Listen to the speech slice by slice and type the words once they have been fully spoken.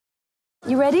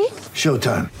You ready?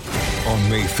 Showtime. On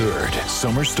May 3rd,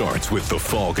 summer starts with The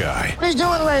Fall Guy. Let's do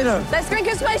it later. Let's drink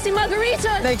a spicy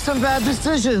margarita. Make some bad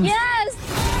decisions. Yes!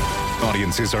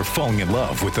 Audiences are falling in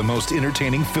love with the most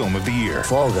entertaining film of the year.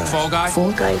 Fall Guy. Fall Guy?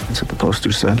 Fall Guy. That's what the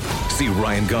poster said. See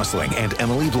Ryan Gosling and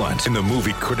Emily Blunt in the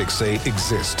movie critics say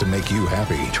exists to make you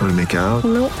happy. Trying to make it out?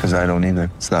 Nope. Because I don't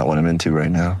either. It's not what I'm into right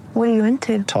now. What are you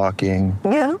into? Talking.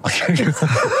 Yeah.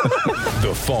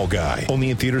 The Fall Guy.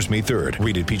 Only in theaters May 3rd.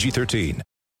 Rated PG-13.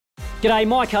 G'day,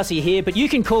 Mike Hussey here, but you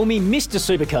can call me Mr.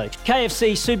 Supercoach.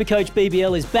 KFC Supercoach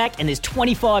BBL is back and there's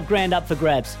 25 grand up for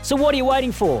grabs. So what are you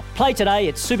waiting for? Play today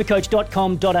at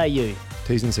supercoach.com.au.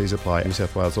 T's and C's apply. New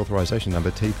South Wales authorisation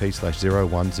number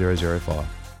TP/01005.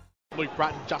 Luke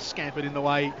Bratton just scampered in the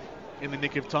way in the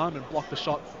nick of time and blocked the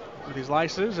shot with his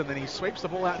laces, and then he sweeps the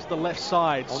ball out to the left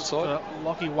side. Onside.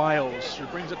 Lockie Wales, who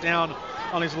brings it down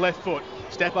on his left foot.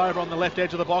 Step over on the left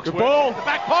edge of the box. Good ball. The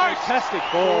back post. Fantastic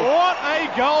ball. What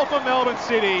a goal for Melbourne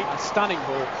City. A stunning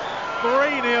ball.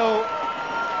 3-0.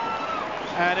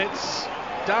 And it's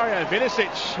Dario Vinicic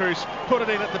who's put it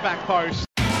in at the back post.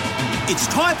 It's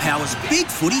Tyre Power's Big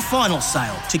Footy Final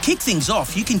Sale. To kick things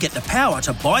off, you can get the power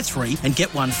to buy 3 and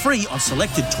get 1 free on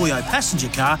selected Toyo passenger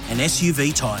car and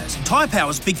SUV tyres. Tyre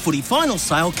Power's Big Footy Final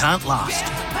Sale can't last.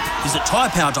 Visit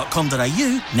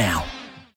tyrepower.com.au now.